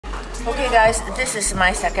Okay guys, this is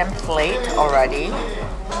my second plate already.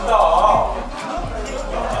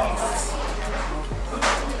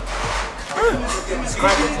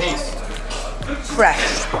 Describe the taste.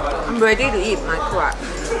 Fresh. I'm ready to eat my crab.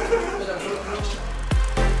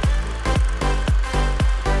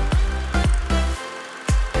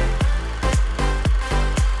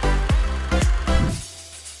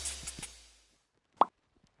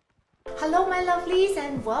 Hello my lovelies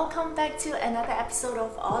and welcome back to another episode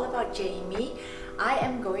of All About Jamie. I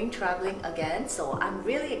am going traveling again, so I'm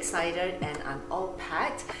really excited and I'm all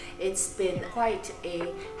packed. It's been quite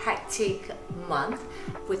a hectic month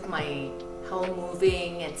with my home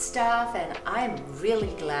moving and stuff, and I'm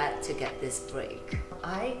really glad to get this break.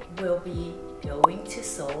 I will be going to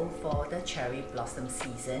Seoul for the cherry blossom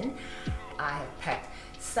season. I have packed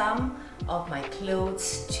some of my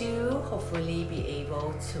clothes to hopefully be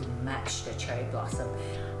able to match the cherry blossom.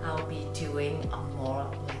 I'll be doing a more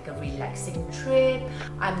like a relaxing trip.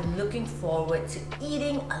 I'm looking forward to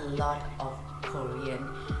eating a lot of Korean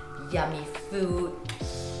yummy food.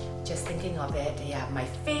 Just thinking of it, yeah, my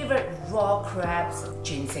favorite raw crabs,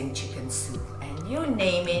 ginseng chicken soup, and you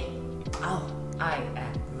name it. Oh, I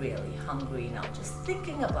am really hungry now just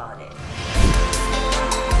thinking about it.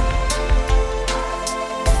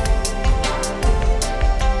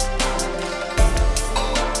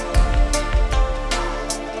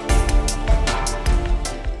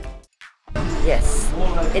 Yes,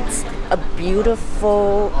 it's a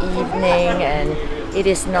beautiful evening and it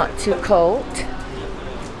is not too cold.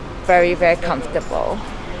 Very, very comfortable.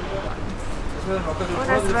 Oh,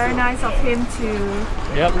 that's very nice of him to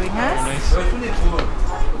bring us.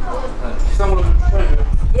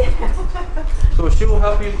 Yeah. So she will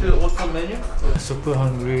help you to order some menu? Super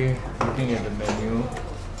hungry, looking at the menu.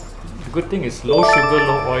 The good thing is low sugar,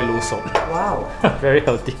 low oil, low salt. Wow. Very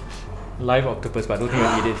healthy. Live octopus, but I don't think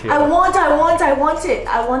I'll eat it here. I want it.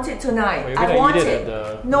 I want it tonight. Well, I want eat it.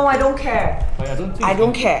 At the... No, I don't care. I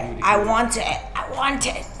don't care. I want it. I want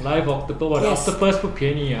it. Live octopus, but yes. Octopus 不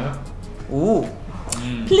便宜 ah. Ooh.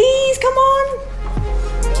 Please, come on.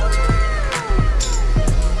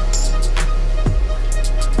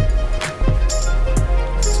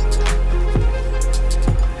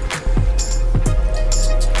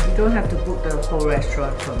 You don't have to book the whole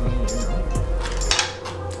restaurant for me, you know.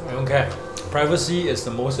 I don't care. Privacy is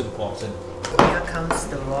the most important. Here comes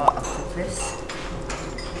the raw octopus.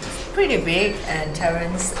 Pretty big, and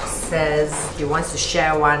Terence says he wants to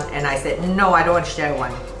share one, and I said no, I don't want to share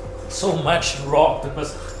one. So much raw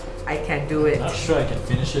octopus. I can do it. Not sure I can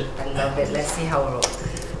finish it. I love it. Let's see how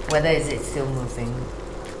whether is it still moving.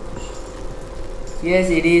 Yes,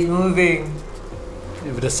 it is moving.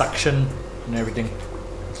 With the suction and everything.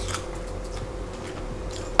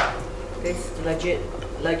 This legit.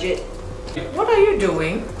 What are you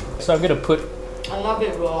doing? So I'm gonna put I love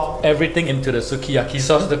it raw. everything into the sukiyaki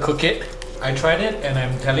sauce to cook it. I tried it and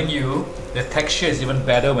I'm telling you, the texture is even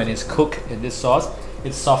better when it's cooked in this sauce.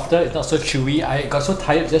 It's softer, it's not so chewy. I got so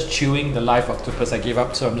tired just chewing the live octopus, I gave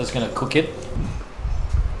up, so I'm just gonna cook it.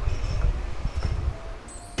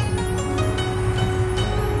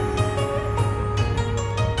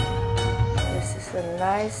 This is a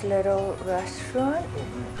nice little restaurant.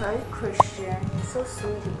 Very Christian. He's so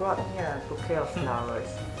sweet. He brought me a bouquet of flowers.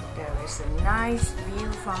 There is a nice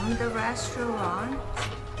view from the restaurant.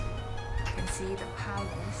 You can see the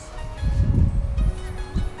palace.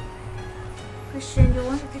 Christian, you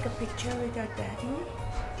want to take a picture with your daddy?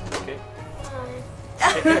 Okay.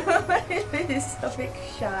 Hi. He's a bit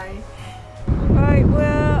shy. Alright,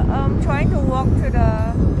 we're trying to walk to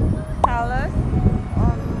the palace.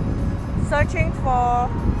 Searching for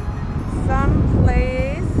some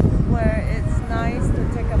place where it's nice to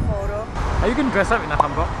take a photo. Are you gonna dress up in a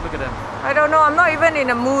hanbok? Look at them. I don't know, I'm not even in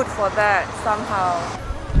the mood for that somehow.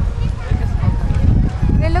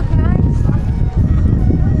 They look nice.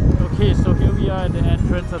 Okay, so here we are at the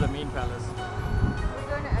entrance of the main palace. We're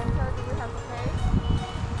going to enter, do we have to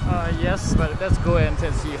pay? Yes, but let's go enter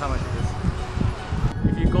and see how much it is.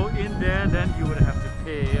 If you go in there, then you would have to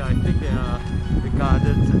pay. I think there are the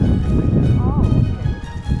gardens and everything. Oh, okay.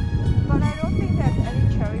 But I don't think there's any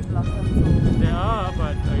cherry blossoms. There are,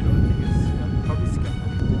 but I don't think it's probably scattered.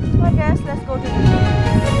 So I guess let's go to the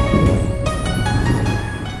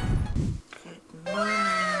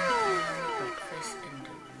breakfast in the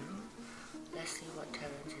room. Let's see what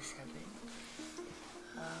Terence is having.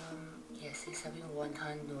 Yes, he's having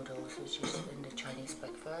wonton noodles, which is in the Chinese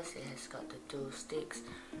breakfast. It has got the dough sticks,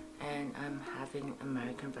 and I'm having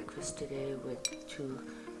American breakfast today with 2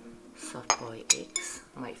 soft-boiled eggs,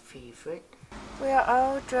 my favorite. We are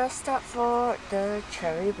all dressed up for the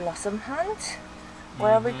cherry blossom hunt.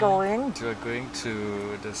 Where are we going? We're going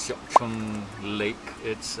to the Seoul Lake.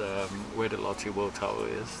 It's where the Lotte World Tower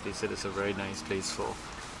is. They said it's a very nice place for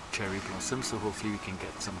cherry blossoms, so hopefully we can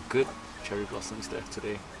get some good cherry blossoms there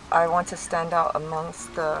today. I want to stand out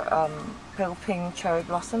amongst the pale pink cherry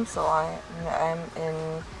blossoms, so I am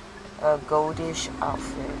in a goldish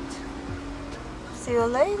outfit. See you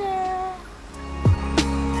later!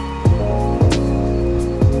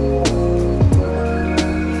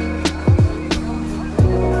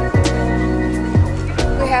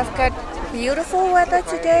 We have got beautiful weather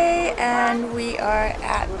today and we are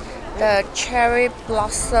at the cherry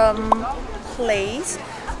blossom place.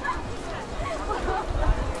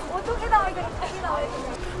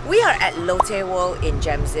 We are at Lotte World in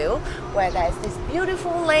Seoul, where there's this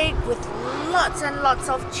beautiful lake with lots and lots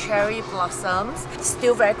of cherry blossoms. It's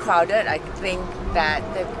still very crowded. I think that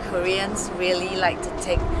the Koreans really like to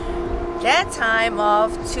take their time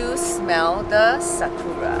off to smell the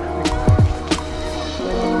sakura.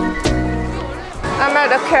 I'm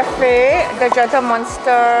at a cafe, the Gentle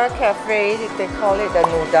Monster Cafe. They call it the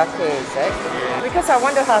Nudake, is it? Because I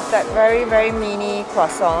want to have that very, very mini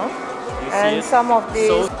croissant. And some of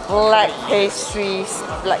these black pastries.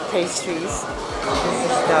 This is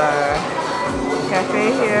the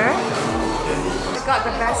cafe here. We got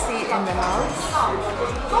the best seat in the house.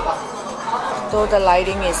 Though the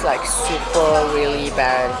lighting is like super really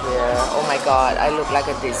bad here. Oh my god, I look like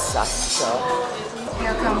a disaster.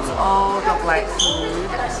 Here comes all the black food.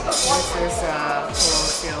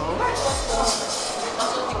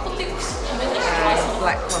 This is and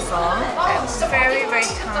black croissant and very, very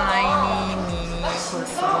tiny mini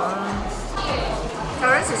croissants.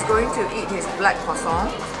 Terence is going to eat his black croissant.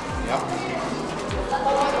 Yep.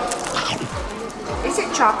 Is it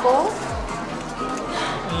charcoal?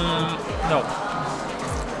 No.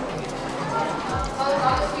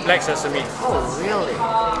 Black sesame. Oh, really?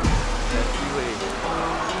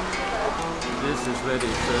 This is where they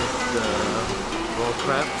serve the raw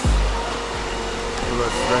crabs. It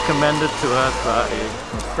was recommended to us by a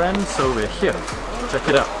friend, so we're here. Check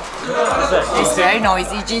it out. What's that? It's very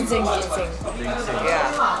noisy. Ginseng. Yeah.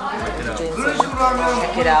 Ginseng.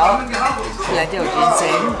 Check it out. Plenty of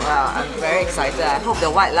ginseng. Wow, I'm very excited. I hope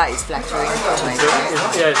the white light is flattering for my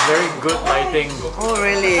face. Yeah, it's very good lighting. Oh,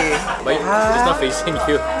 really? But it's not facing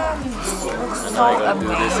you. So I gotta do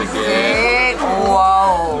this again.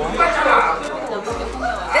 Wow.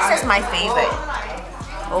 This is my favorite.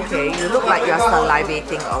 Okay, you look like you're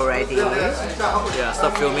salivating already. Yeah,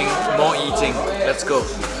 stop filming. More eating. Let's go.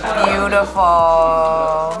 Beautiful.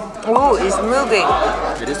 Oh, it's moving.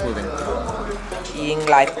 It is moving. Eating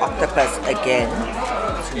live octopus again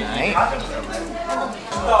tonight.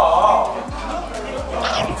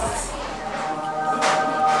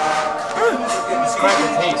 Describe the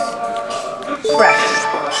taste. Fresh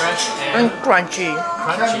Fresh and and crunchy.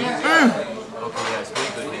 crunchy. Okay, yeah, it's very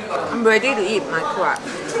good here. I'm ready to eat my crab.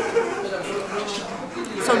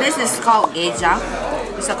 So this is called geja.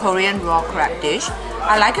 It's a Korean raw crab dish.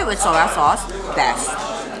 I like it with soya sauce best.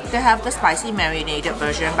 They have the spicy marinated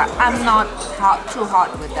version, but I'm not too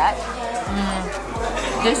hot with that.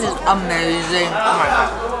 This is amazing. Oh my god.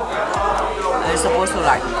 You're supposed to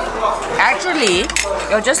like. Actually,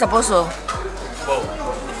 you're just supposed to.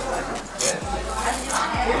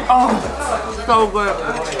 Oh, so good.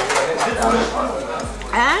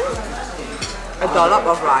 And a dollop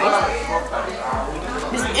of rice.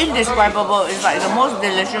 It's indescribable. It's like the most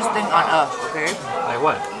delicious thing on earth, okay? Like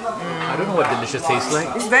what? I don't know what delicious tastes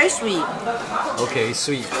like. It's very sweet. Okay,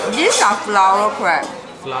 sweet. These are flower crab.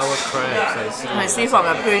 Flower crabs, I see. I see from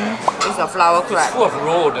the print, it's a flower crab. Full of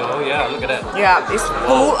roll though, yeah, look at that. Yeah, it's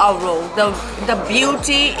full of roll. The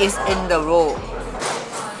beauty is in the roll.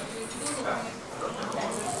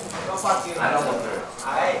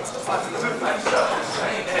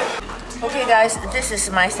 Okay guys, this is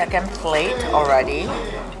my second plate already.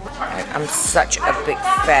 I'm such a big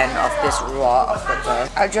fan of this raw octopus.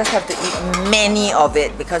 I just have to eat many of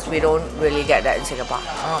it because we don't really get that in Singapore.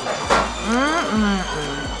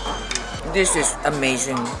 This is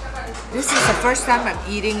amazing. This is the first time I'm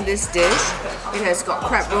eating this dish. It has got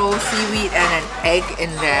crab roll, seaweed and an egg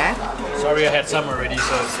in there. Sorry, I had some already,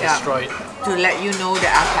 so it's destroyed. To let you know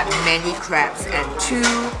that I've had many crabs and 2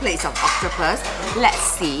 plates of octopus. Let's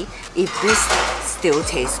see if this still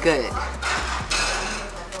tastes good.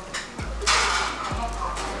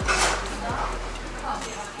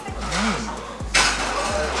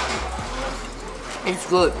 It's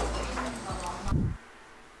good.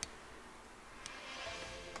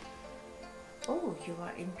 Oh, you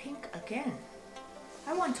are in pink again.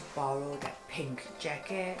 I want to borrow that pink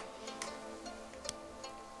jacket.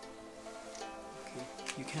 Okay.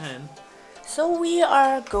 you can. So we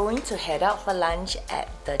are going to head out for lunch at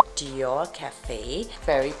the Dior Cafe.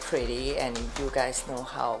 Very pretty, and you guys know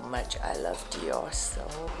how much I love Dior, so...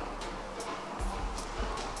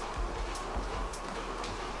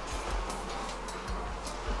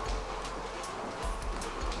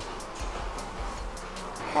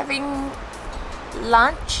 Having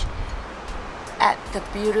lunch at the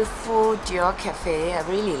beautiful Dior Cafe. I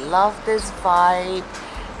really love this vibe,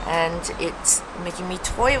 and it's making me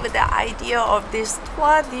toy with the idea of this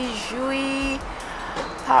Toit de Jouy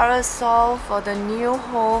parasol for the new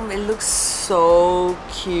home. It looks so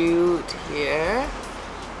cute here.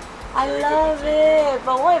 I love it,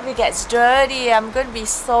 but what if it gets dirty? I'm gonna be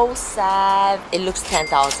so sad. It looks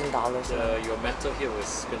 $10,000. Your metal here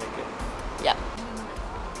was gonna get... Yep.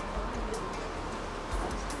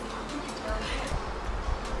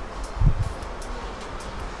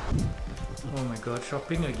 Oh my god,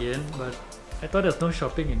 shopping again, but I thought there's no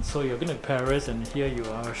shopping in Seoul. You're going to Paris and here you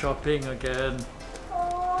are shopping again.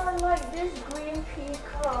 Oh, I like this green pea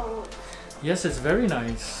coat. Yes, it's very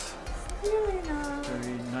nice. Really nice.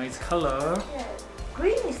 Very nice color. Yeah.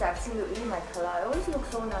 Green is absolutely my color. I always look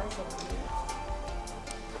so nice in green.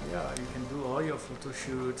 Yeah, you can do all your photo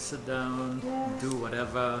shoots, sit down, Yes. do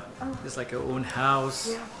whatever. Oh. It's like your own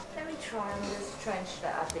house. Yeah. Let me try on this trench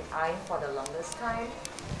that I've been eyeing for the longest time.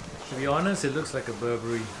 To be honest, it looks like a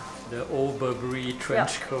Burberry. The old Burberry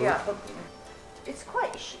trench coat. Yeah, but it's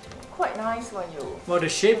quite nice when you... Well, the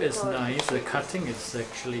shape is Coat. nice. The cutting is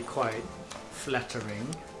actually quite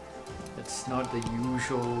flattering. It's not the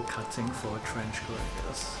usual cutting for a trench coat, I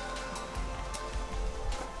guess.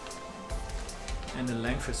 And the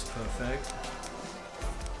length is perfect.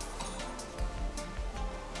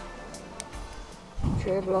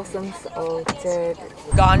 Cherry blossoms all dead.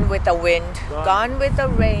 Gone with the wind. Gone with the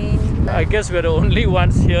rain. I guess we're the only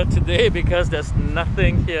ones here today because there's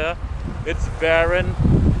nothing here. It's barren.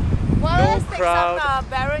 Well, No let's crowd. take some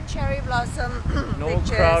barren cherry blossom No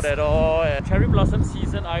pictures. crowd at all. Cherry blossom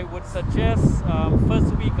season, I would suggest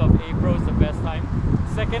first week of April is the best time.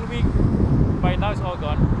 Second week, by now it's all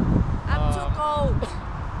gone. I'm too cold.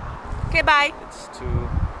 Okay, bye. It's too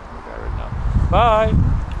barren now. Bye!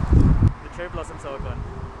 The cherry blossoms are all gone.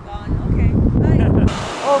 Gone. Okay. Bye.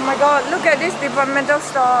 Oh my God! Look at this departmental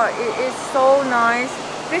store. It is so nice.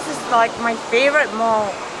 This is like my favorite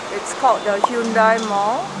mall. It's called the Hyundai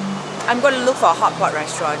Mall. I'm going to look for a hot pot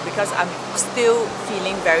restaurant because I'm still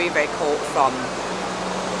feeling very, very cold from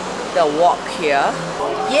the walk here.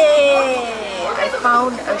 Yay! I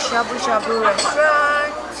found a shabu shabu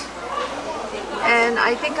restaurant. And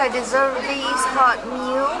I think I deserve these hot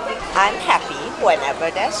meals. I'm happy whenever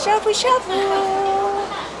there's shabu shabu.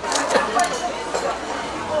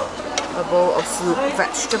 A bowl of soup,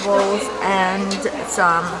 vegetables, and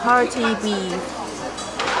some hearty beef.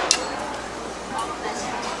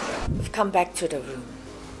 We've come back to the room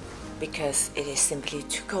because it is simply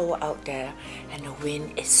too cold out there and the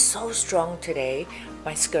wind is so strong today.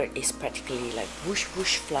 My skirt is practically like whoosh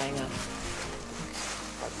whoosh flying up.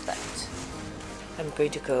 Perfect. I'm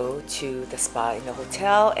going to go to the spa in the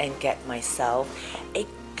hotel and get myself a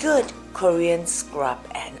good Korean scrub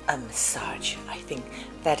and a massage. I think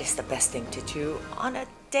that is the best thing to do on a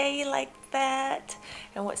day like that.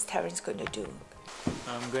 And what's Terrence going to do?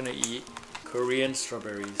 I'm gonna eat Korean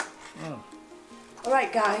strawberries.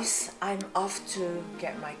 Alright guys, I'm off to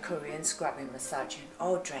get my Korean scrub and massage and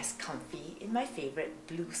all dressed comfy in my favorite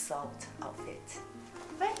blue salt outfit.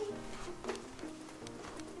 Bye!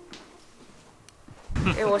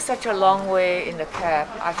 It was such a long way in the cab.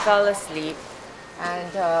 I fell asleep.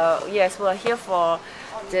 And yes, we're here for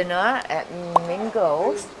dinner at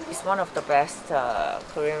Mingo's. It's one of the best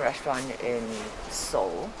Korean restaurants in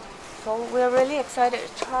Seoul. So we're really excited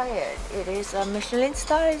to try it. It is a Michelin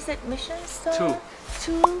star, is it Michelin star?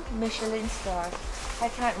 Two Michelin stars. I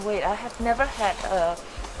can't wait. I have never had a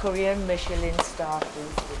Korean Michelin star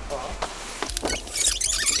food before.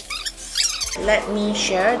 Let me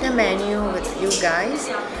share the menu with you guys.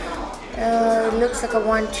 It looks like a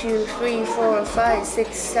 1, 2, 3, 4, 5,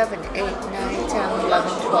 6, 7, 8, 9, 10,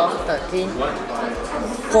 11, 12, 13,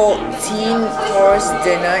 14 course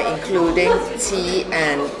dinner including tea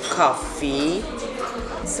and coffee.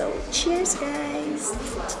 So cheers guys!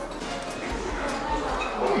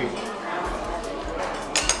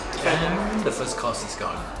 And the first course is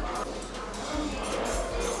gone.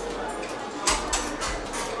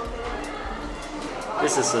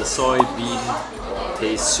 This is a soybean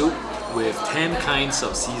paste soup with 10 kinds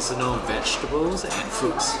of seasonal vegetables and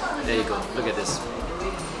fruits. There you go, look at this.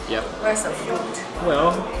 Yep. Where's the fruit?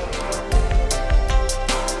 Well,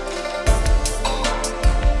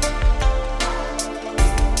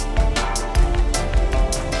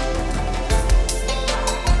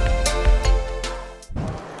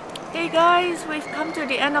 guys, we've come to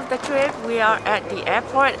the end of the trip. We are at the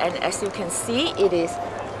airport, and as you can see, it is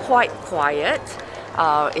quite quiet.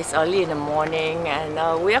 It's early in the morning,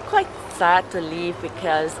 and we are quite sad to leave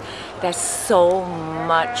because there's so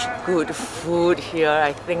much good food here.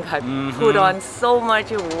 I think I put on so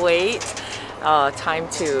much weight. Time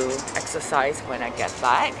to exercise when I get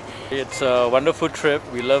back. It's a wonderful trip.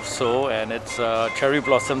 We love Seoul, and it's cherry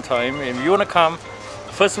blossom time. If you want to come,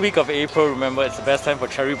 first week of April, remember it's the best time for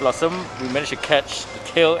cherry blossom. We managed to catch the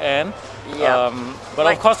tail end. Yeah. But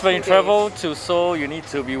like of course, when you 2 travel days. to Seoul, you need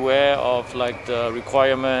to be aware of like the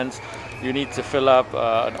requirements. You need to fill up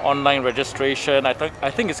an online registration. I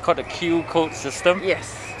think it's called a Q code system.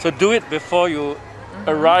 Yes. So do it before you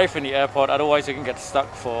arrive in the airport. Otherwise, you can get stuck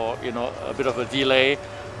for a bit of a delay.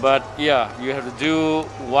 But yeah, you have to do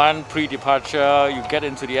one pre-departure. You get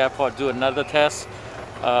into the airport, do another test,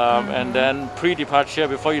 and then pre-departure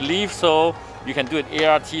before you leave. So you can do an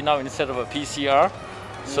ART now instead of a PCR.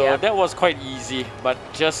 So that was quite easy. But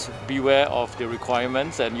just beware of the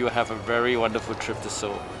requirements, and you have a very wonderful trip to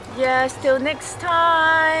Seoul. Yes, till next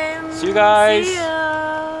time. See you guys. See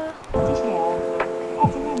ya.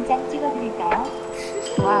 사진 한 장 찍어드릴까요?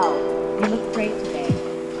 Wow, you look great today.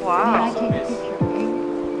 May I Wow. take a picture?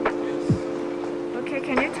 Okay,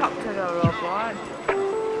 can you talk to the robot?